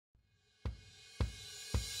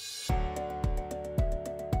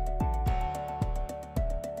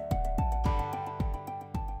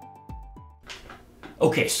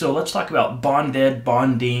Okay, so let's talk about bonded,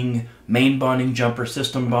 bonding, main bonding jumper,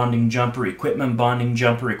 system bonding jumper, equipment bonding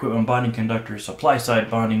conductor, supply side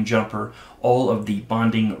bonding jumper, all of the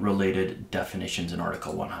bonding related definitions in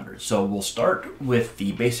Article 100. So we'll start with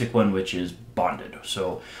the basic one, which is bonded.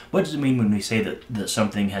 So what does it mean when we say that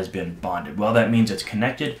something has been bonded? Well, that means it's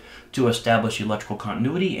connected to establish electrical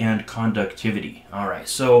continuity and conductivity. All right,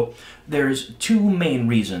 so there's two main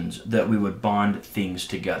reasons that we would bond things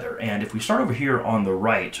together. And if we start over here on the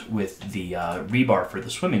right with the rebar for the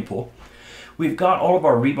swimming pool, we've got all of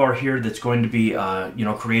our rebar here that's going to be,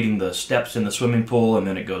 creating the steps in the swimming pool, and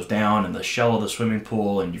then it goes down, and the shell of the swimming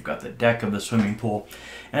pool, and you've got the deck of the swimming pool.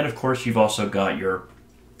 And of course, you've also got your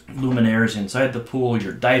luminaires inside the pool,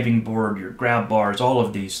 your diving board, your grab bars, all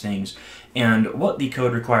of these things. And what the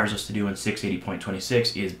code requires us to do in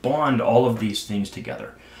 680.26 is bond all of these things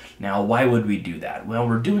together. Now, why would we do that? Well,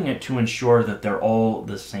 we're doing it to ensure that they're all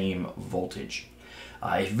the same voltage.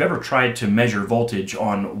 If you've ever tried to measure voltage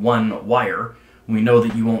on one wire, we know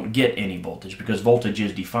that you won't get any voltage because voltage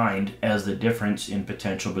is defined as the difference in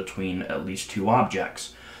potential between at least two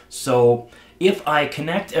objects. So if I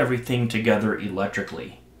connect everything together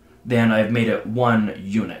electrically, then I've made it one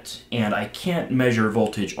unit, and I can't measure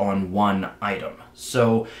voltage on one item.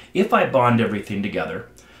 So if I bond everything together,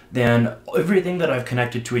 then everything that I've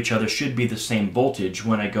connected to each other should be the same voltage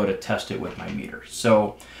when I go to test it with my meter.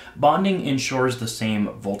 So bonding ensures the same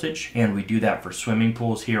voltage, and we do that for swimming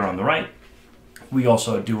pools here on the right. We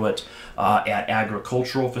also do it at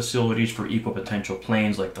agricultural facilities for equipotential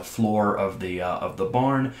planes like the floor of the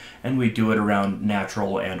barn, and we do it around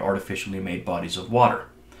natural and artificially made bodies of water.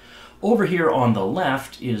 Over here on the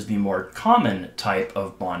left is the more common type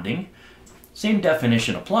of bonding. Same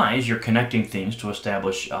definition applies. You're connecting things to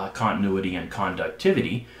establish continuity and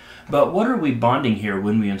conductivity. But what are we bonding here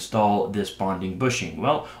when we install this bonding bushing?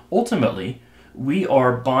 Well, ultimately, we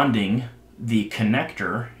are bonding the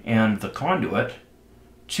connector and the conduit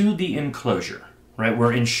to the enclosure, right?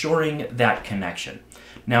 We're ensuring that connection.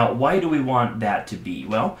 Now, why do we want that to be?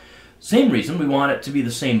 Well, same reason, we want it to be the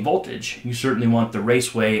same voltage. You certainly want the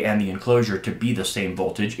raceway and the enclosure to be the same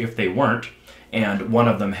voltage. If they weren't, and one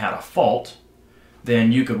of them had a fault,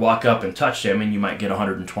 then you could walk up and touch them and you might get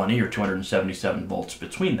 120 or 277 volts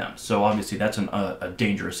between them. So obviously that's a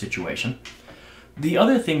dangerous situation. The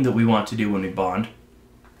other thing that we want to do when we bond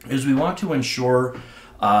is we want to ensure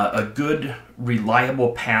a good,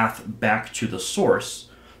 reliable path back to the source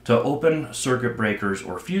to open circuit breakers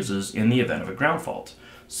or fuses in the event of a ground fault.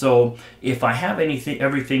 So if I have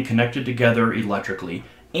everything connected together electrically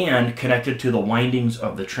and connected to the windings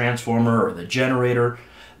of the transformer or the generator,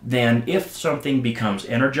 then if something becomes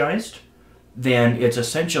energized, then it's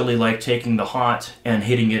essentially like taking the hot and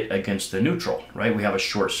hitting it against the neutral, right? We have a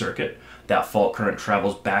short circuit. That fault current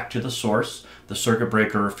travels back to the source. The circuit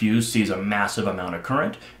breaker or fuse sees a massive amount of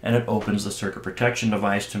current, and it opens the circuit protection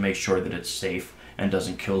device to make sure that it's safe and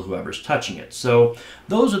doesn't kill whoever's touching it. So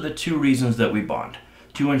those are the two reasons that we bond: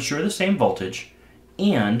 to ensure the same voltage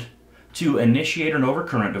and to initiate an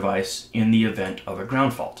overcurrent device in the event of a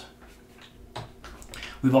ground fault.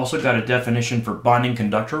 We've also got a definition for bonding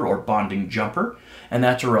conductor or bonding jumper, and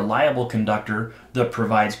that's a reliable conductor that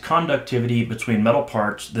provides conductivity between metal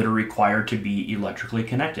parts that are required to be electrically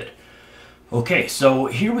connected. Okay, so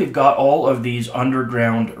here we've got all of these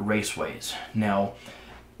underground raceways. Now,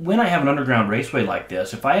 when I have an underground raceway like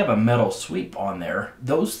this, if I have a metal sweep on there,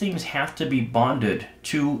 those things have to be bonded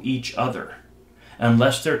to each other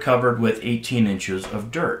unless they're covered with 18 inches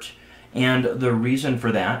of dirt. And the reason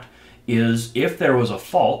for that is if there was a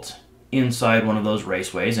fault inside one of those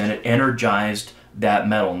raceways and it energized that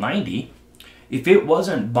metal 90, if it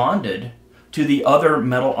wasn't bonded to the other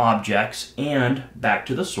metal objects and back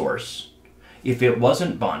to the source, if it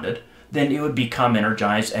wasn't bonded, then it would become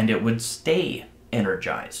energized and it would stay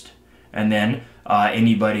energized. And then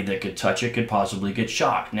anybody that could touch it could possibly get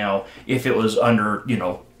shocked. Now, if it was under,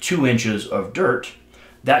 2 inches of dirt,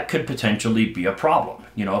 that could potentially be a problem.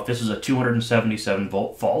 If this is a 277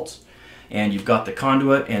 volt fault and you've got the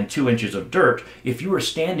conduit and 2 inches of dirt, if you were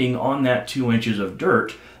standing on that 2 inches of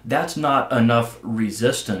dirt, that's not enough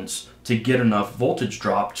resistance to get enough voltage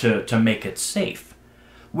drop to make it safe.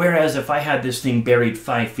 Whereas if I had this thing buried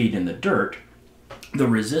 5 feet in the dirt, the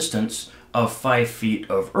resistance of 5 feet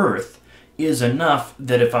of earth is enough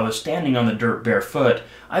that if I was standing on the dirt barefoot,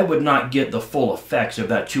 I would not get the full effects of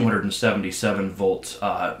that 277 volt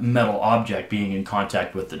metal object being in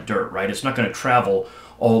contact with the dirt, right? It's not going to travel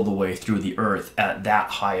all the way through the earth at that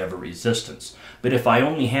high of a resistance. But if I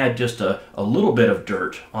only had just a little bit of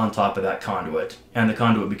dirt on top of that conduit, and the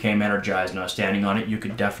conduit became energized and I was standing on it, you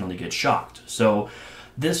could definitely get shocked. So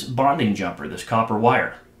this bonding jumper, this copper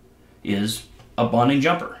wire, is a bonding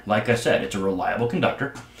jumper. Like I said, it's a reliable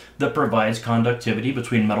conductor that provides conductivity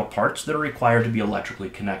between metal parts that are required to be electrically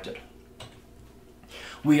connected.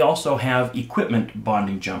 We also have equipment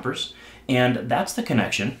bonding jumpers, and that's the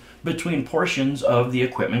connection between portions of the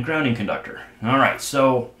equipment grounding conductor. All right,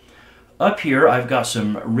 so up here I've got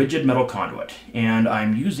some rigid metal conduit, and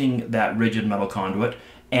I'm using that rigid metal conduit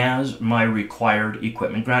as my required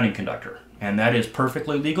equipment grounding conductor. And that is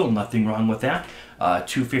perfectly legal, nothing wrong with that.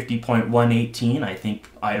 250.118, I think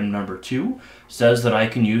item number 2, says that I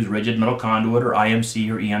can use rigid metal conduit or IMC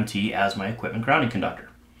or EMT as my equipment grounding conductor.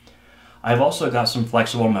 I've also got some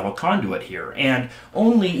flexible metal conduit here, and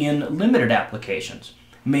only in limited applications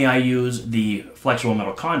may I use the flexible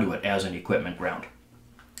metal conduit as an equipment ground.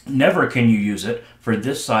 Never can you use it for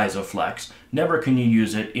this size of flex. Never can you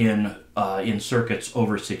use it in circuits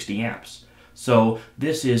over 60 amps. So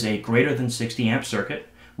this is a greater than 60 amp circuit,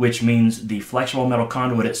 which means the flexible metal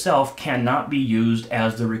conduit itself cannot be used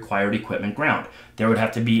as the required equipment ground. There would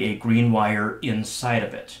have to be a green wire inside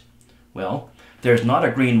of it. Well, there's not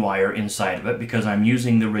a green wire inside of it because I'm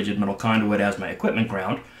using the rigid metal conduit as my equipment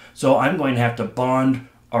ground, so I'm going to have to bond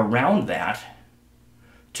around that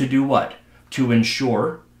to do what? To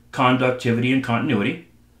ensure conductivity and continuity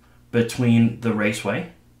between the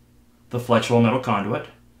raceway, the flexible metal conduit,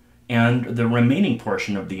 and the remaining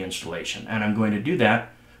portion of the installation. And I'm going to do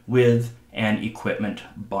that with an equipment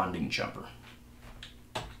bonding jumper.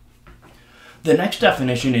 The next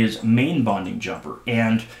definition is main bonding jumper.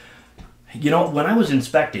 And you know, when I was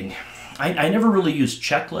inspecting, I never really used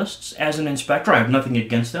checklists as an inspector. I have nothing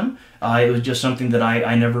against them. It was just something that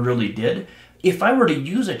I never really did. If I were to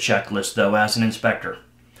use a checklist, though, as an inspector,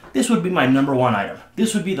 this would be my number 1 item.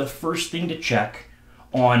 This would be the first thing to check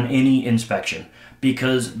on any inspection,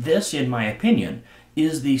 because this, in my opinion,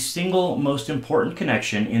 is the single most important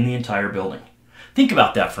connection in the entire building. Think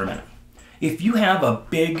about that for a minute. If you have a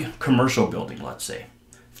big commercial building, let's say,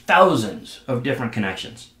 thousands of different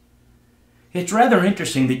connections, it's rather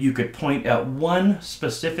interesting that you could point at one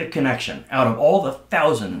specific connection out of all the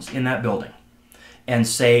thousands in that building and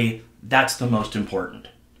say, that's the most important.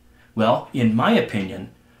 Well, in my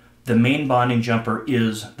opinion, the main bonding jumper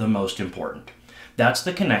is the most important. That's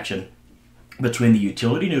the connection between the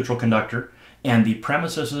utility neutral conductor and the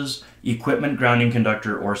premises equipment grounding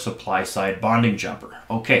conductor or supply side bonding jumper.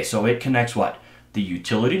 Okay, so it connects what? The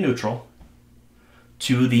utility neutral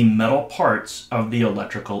to the metal parts of the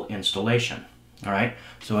electrical installation. All right,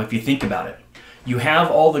 so if you think about it, you have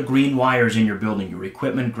all the green wires in your building, your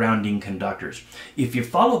equipment grounding conductors. If you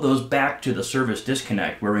follow those back to the service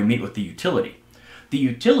disconnect where we meet with the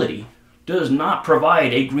utility does not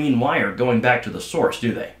provide a green wire going back to the source,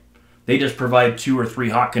 do they? They just provide 2 or 3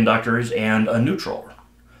 hot conductors and a neutral.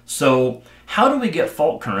 So how do we get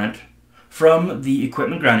fault current from the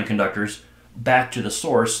equipment grounding conductors back to the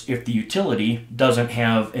source if the utility doesn't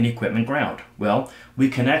have an equipment ground? Well, we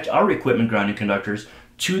connect our equipment grounding conductors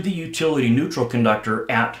to the utility neutral conductor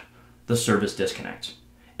at the service disconnect.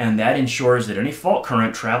 And that ensures that any fault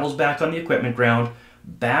current travels back on the equipment ground,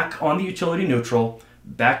 back on the utility neutral,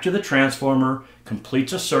 back to the transformer,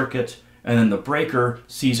 completes a circuit, and then the breaker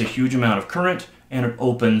sees a huge amount of current and it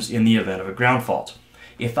opens in the event of a ground fault.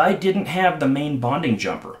 If I didn't have the main bonding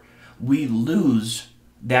jumper, we lose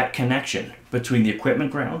that connection between the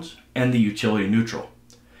equipment grounds and the utility neutral.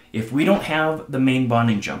 If we don't have the main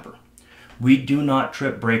bonding jumper, we do not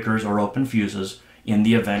trip breakers or open fuses in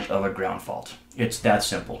the event of a ground fault. It's that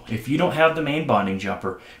simple. If you don't have the main bonding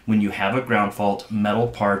jumper, when you have a ground fault, metal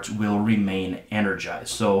parts will remain energized.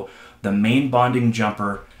 So the main bonding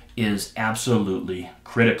jumper is absolutely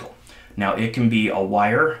critical. Now it can be a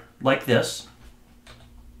wire like this.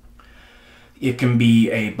 It can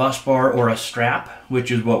be a bus bar or a strap,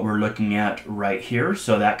 which is what we're looking at right here.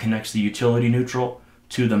 So that connects the utility neutral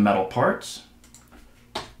to the metal parts.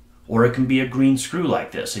 Or it can be a green screw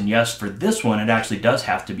like this. And yes, for this one, it actually does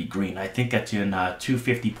have to be green. I think that's in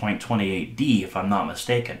 250.28D, if I'm not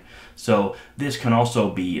mistaken. So this can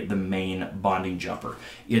also be the main bonding jumper.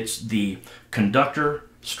 It's the conductor,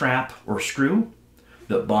 strap, or screw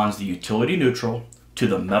that bonds the utility neutral to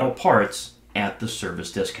the metal parts at the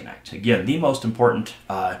service disconnect. Again, the most important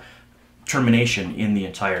termination in the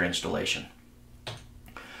entire installation.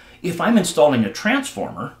 If I'm installing a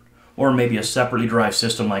transformer, or maybe a separately derived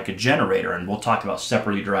system like a generator, and we'll talk about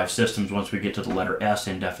separately derived systems once we get to the letter S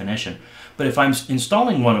in definition. But if I'm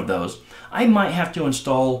installing one of those, I might have to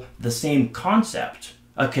install the same concept,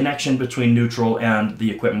 a connection between neutral and the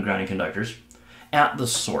equipment grounding conductors, at the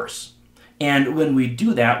source. And when we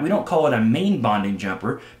do that, we don't call it a main bonding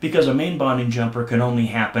jumper because a main bonding jumper can only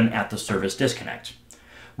happen at the service disconnect.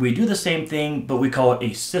 We do the same thing, but we call it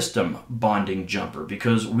a system bonding jumper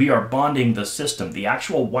because we are bonding the system, the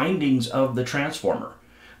actual windings of the transformer.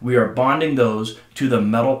 We are bonding those to the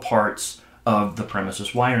metal parts of the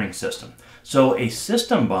premises wiring system. So a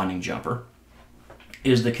system bonding jumper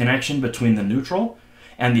is the connection between the neutral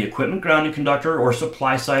and the equipment grounding conductor or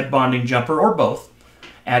supply side bonding jumper, or both,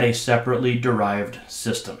 at a separately derived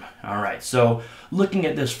system. All right, so looking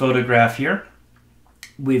at this photograph here,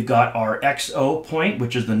 we've got our XO point,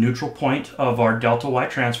 which is the neutral point of our delta Y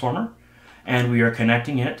transformer, and we are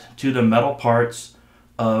connecting it to the metal parts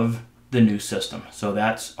of the new system. So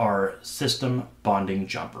that's our system bonding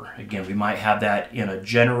jumper. Again, we might have that in a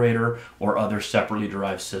generator or other separately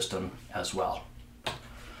derived system as well.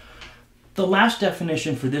 The last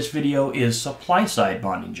definition for this video is supply side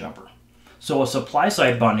bonding jumper. So a supply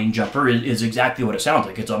side bonding jumper is exactly what it sounds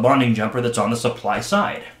like. It's a bonding jumper that's on the supply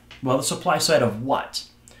side. Well, the supply side of what?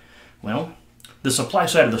 Well, the supply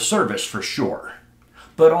side of the service for sure,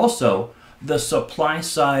 but also the supply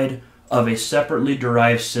side of a separately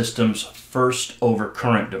derived system's first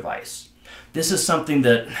overcurrent device. This is something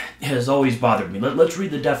that has always bothered me. Let's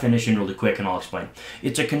read the definition really quick and I'll explain.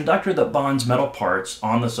 It's a conductor that bonds metal parts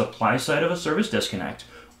on the supply side of a service disconnect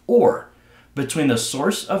or between the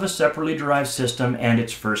source of a separately derived system and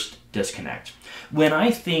its first disconnect. When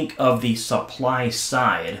I think of the supply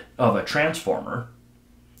side of a transformer,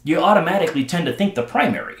 you automatically tend to think the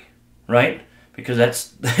primary, right? Because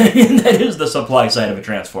that is the supply side of a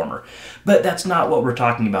transformer. But that's not what we're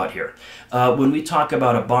talking about here. When we talk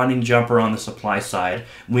about a bonding jumper on the supply side,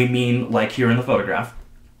 we mean, like here in the photograph,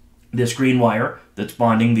 this green wire that's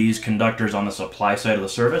bonding these conductors on the supply side of the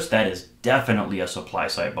service, that is definitely a supply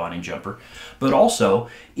side bonding jumper. But also,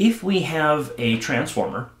 if we have a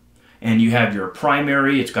transformer, and you have your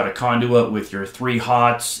primary, it's got a conduit with your 3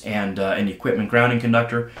 hots and an equipment grounding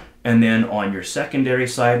conductor, and then on your secondary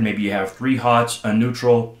side, maybe you have 3 hots, a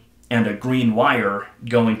neutral, and a green wire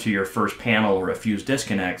going to your first panel or a fuse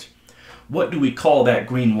disconnect. What do we call that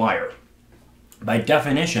green wire? By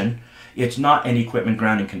definition, it's not an equipment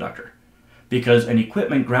grounding conductor, because an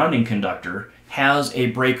equipment grounding conductor has a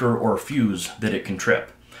breaker or fuse that it can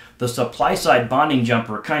trip. The supply side bonding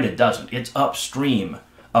jumper kind of doesn't. It's upstream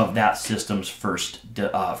of that system's first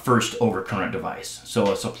overcurrent device.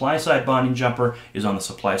 So a supply side bonding jumper is on the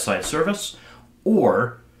supply side service,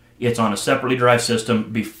 or it's on a separately derived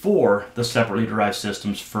system before the separately derived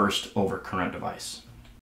system's first overcurrent device.